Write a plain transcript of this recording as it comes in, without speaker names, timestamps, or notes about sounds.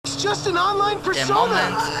just an online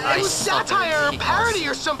persona. It was satire or parody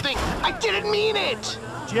or something. I didn't mean it.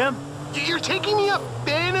 Jim? You're taking me up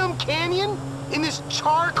Banham Canyon in this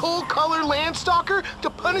charcoal color Landstalker to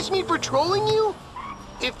punish me for trolling you?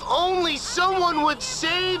 If only someone would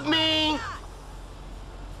save me.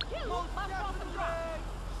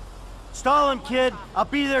 Stall him, kid. I'll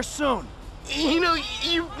be there soon. You know,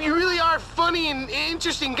 you really are funny and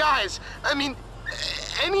interesting guys. I mean,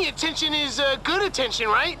 any attention is good attention,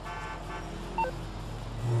 right?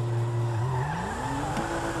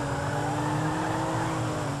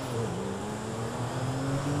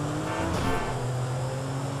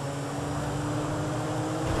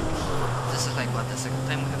 This is like, what, the second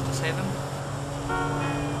time we have to save him?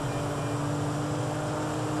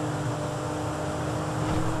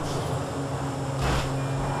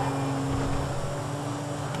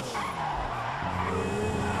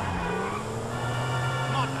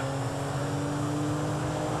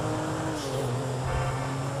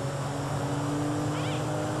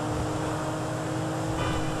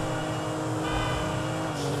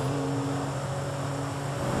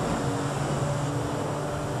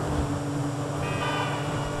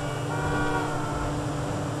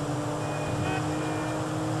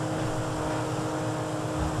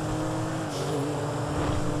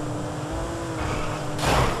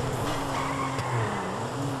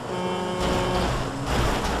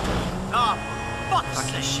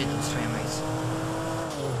 Fucking shit, those frame rates.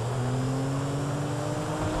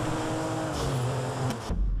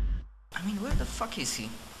 I mean, where the fuck is he?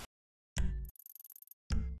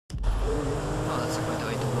 Oh, that's a good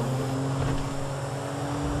way to go.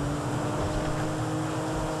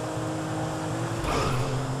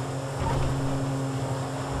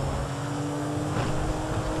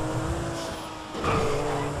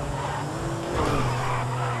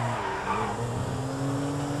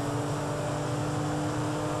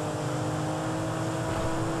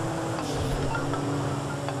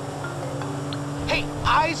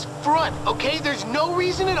 Eyes front, okay? There's no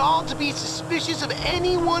reason at all to be suspicious of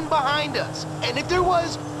anyone behind us. And if there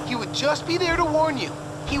was, he would just be there to warn you.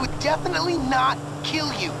 He would definitely not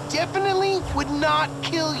kill you. Definitely would not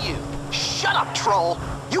kill you. Shut up, troll!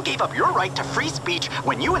 You gave up your right to free speech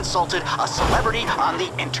when you insulted a celebrity on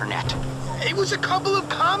the internet. It was a couple of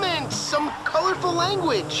comments, some colorful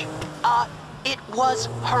language. It was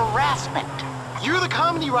harassment. You're the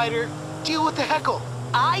comedy writer. Deal with the heckle.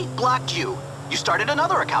 I blocked you. You started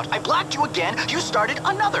another account. I blocked you again. You started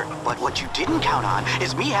another. But what you didn't count on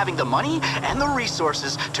is me having the money and the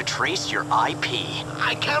resources to trace your IP.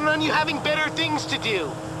 I counted on you having better things to do.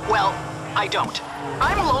 Well, I don't.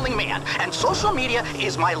 I'm a lonely man, and social media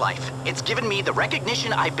is my life. It's given me the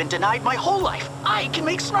recognition I've been denied my whole life. I can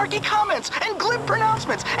make snarky comments and glib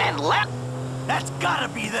pronouncements and laugh. That's gotta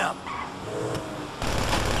be them.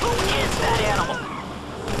 Who is that animal?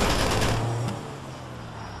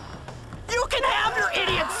 You can have your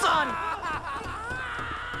idiot son!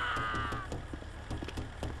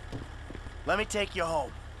 Let me take you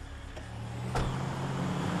home.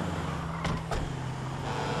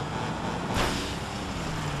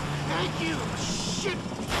 Thank you. Shit.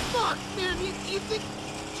 Fuck, man. Do you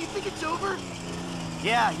think it's over?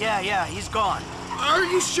 Yeah, he's gone. Are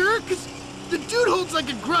you sure? Because the dude holds like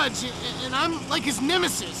a grudge, and I'm like his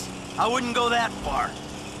nemesis. I wouldn't go that far.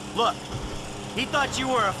 Look, he thought you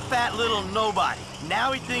were a fat little nobody.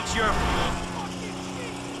 Now he thinks you're a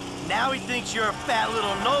fat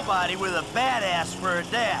little nobody with a badass for a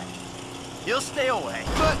dad. He'll stay away.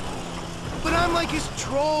 But I'm like his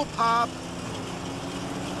troll, Pop.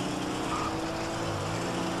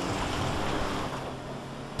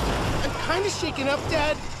 I'm kind of shaken up,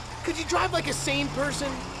 Dad. Could you drive like a sane person?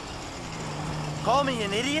 Call me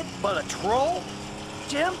an idiot, but a troll?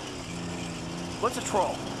 Jim? What's a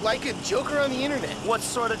troll? Like a joker on the internet. What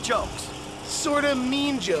sort of jokes? Sorta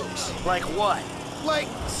mean jokes. Like what? Like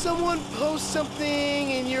someone posts something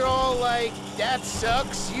and you're all like, that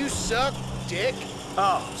sucks, you suck, dick.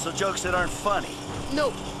 Oh, so jokes that aren't funny.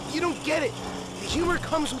 No, you don't get it. The humor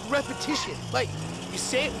comes with repetition. Like, you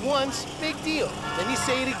say it once, big deal. Then you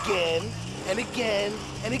say it again, and again,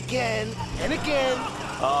 and again, and again.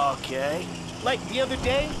 Okay. Like the other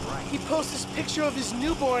day, he posted this picture of his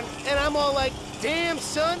newborn, and I'm all like, damn,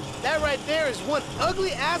 son, that right there is one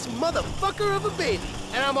ugly-ass motherfucker of a baby.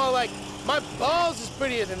 And I'm all like, my balls is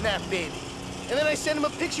prettier than that baby. And then I sent him a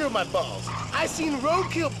picture of my balls. I seen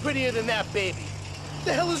roadkill prettier than that baby. What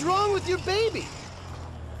the hell is wrong with your baby?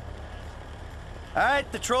 All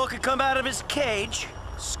right, the troll can come out of his cage.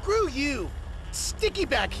 Screw you. It's sticky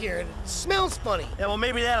back here, and it smells funny. Yeah, well,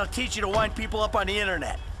 maybe that'll teach you to wind people up on the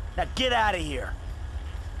internet. Now get out of here.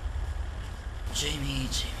 Jamie.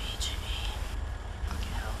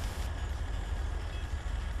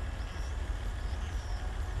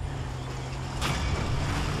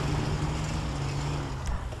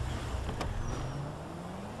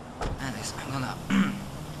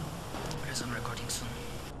 resume recording soon.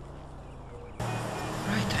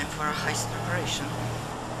 Right, time for a heist preparation.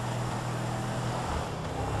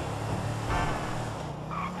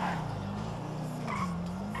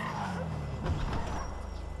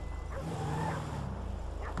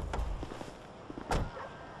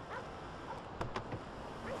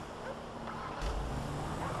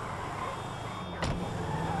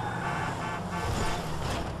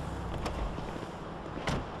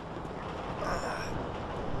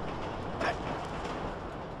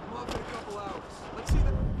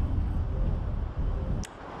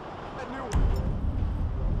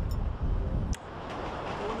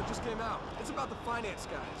 Finance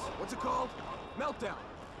guys. What's it called? Meltdown.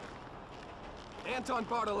 Anton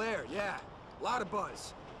Baudelaire, yeah. Lot of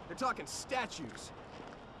buzz. They're talking statues.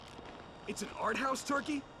 It's an art house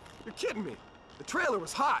turkey? You're kidding me. The trailer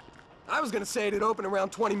was hot. I was gonna say it'd open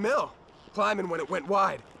around 20 mil. Climbing when it went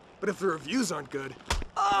wide. But if the reviews aren't good...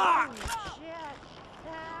 Ah!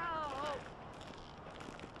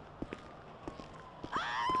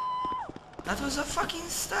 That was a fucking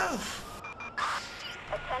stealth.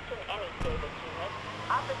 Attention any Davis unit.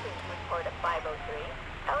 Officers report a 503.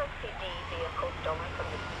 LSPD vehicle stolen from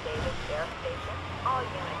the Davis Sheriff Station. All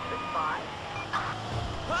units respond.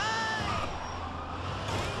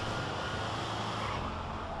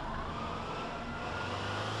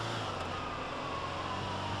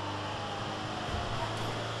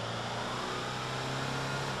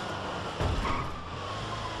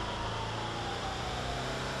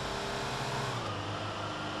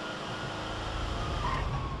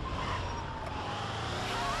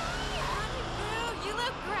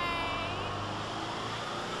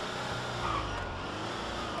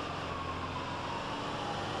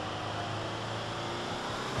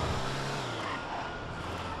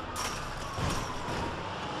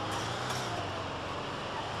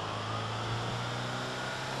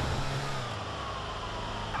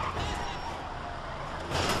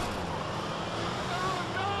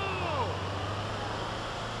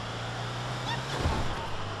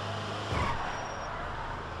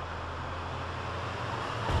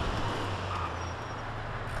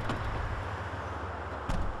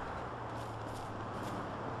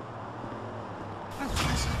 That's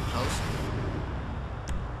nice and close.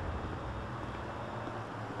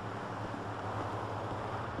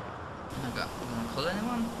 Gonna call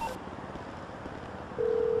anyone?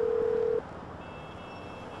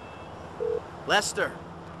 Lester,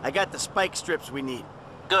 I got the spike strips we need.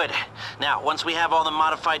 Good. Now, once we have all the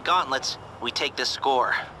modified gauntlets, we take this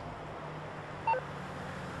score.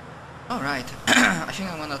 Alright, I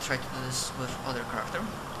think I'm gonna try to do this with other character.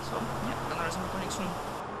 So, yeah, gonna resume recording soon.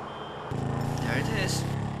 There it is.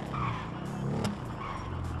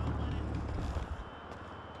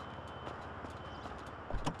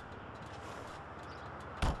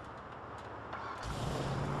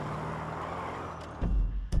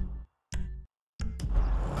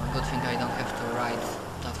 Good thing I don't have to ride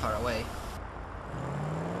that far away.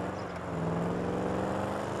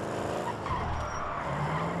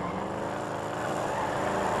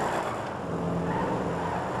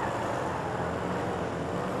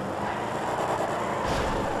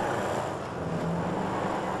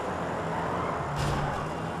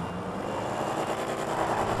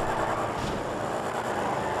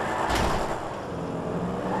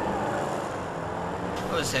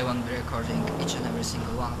 Obviously I won't be recording each and every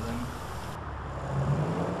single one of them.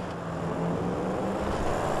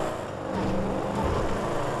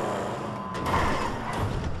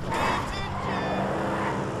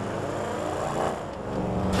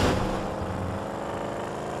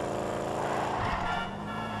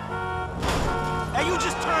 Hey, you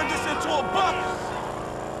just turned this into a buck!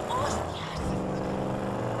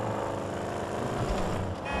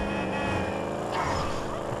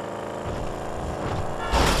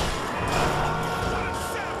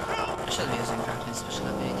 I should be using Franklin's special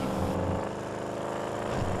ability.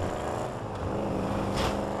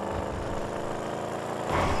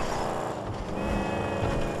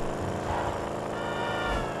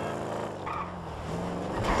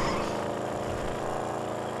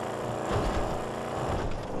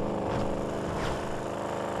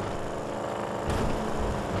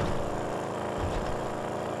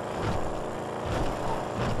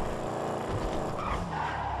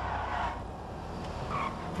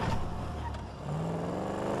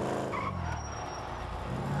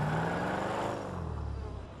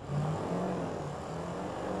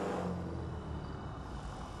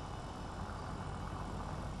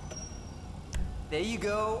 There you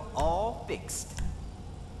go, all fixed.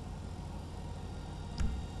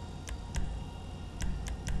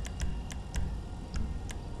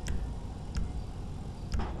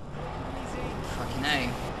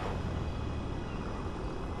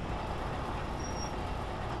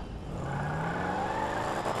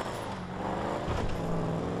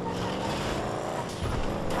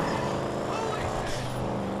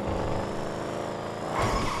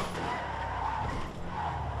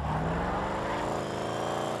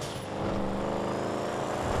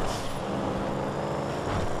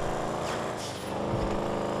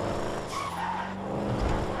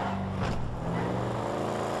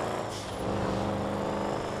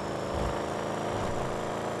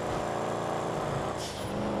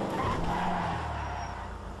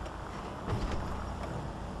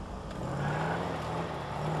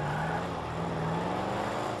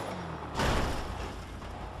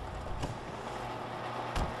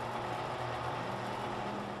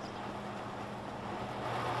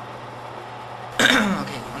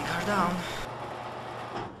 down.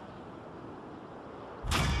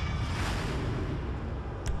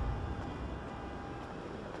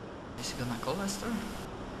 Is he gonna call Lester?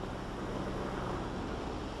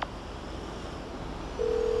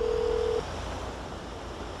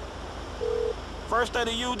 First of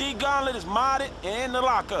the UD gauntlet is modded and in the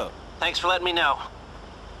lockup. Thanks for letting me know.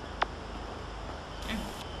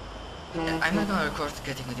 Yeah, I'm not gonna record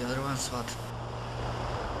getting the other ones, but...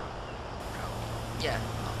 yeah,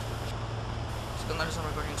 not much. It's gonna resume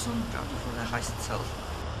recording soon, probably for the heist itself.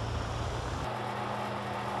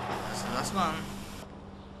 That's the last one.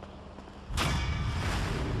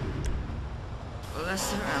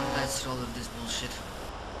 Lester, and let's roll with this bullshit.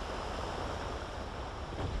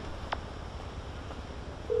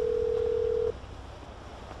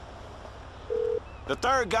 The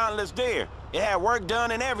third gauntlet's there. It had work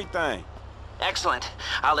done and everything. Excellent.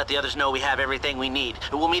 I'll let the others know we have everything we need.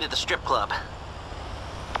 We'll meet at the strip club.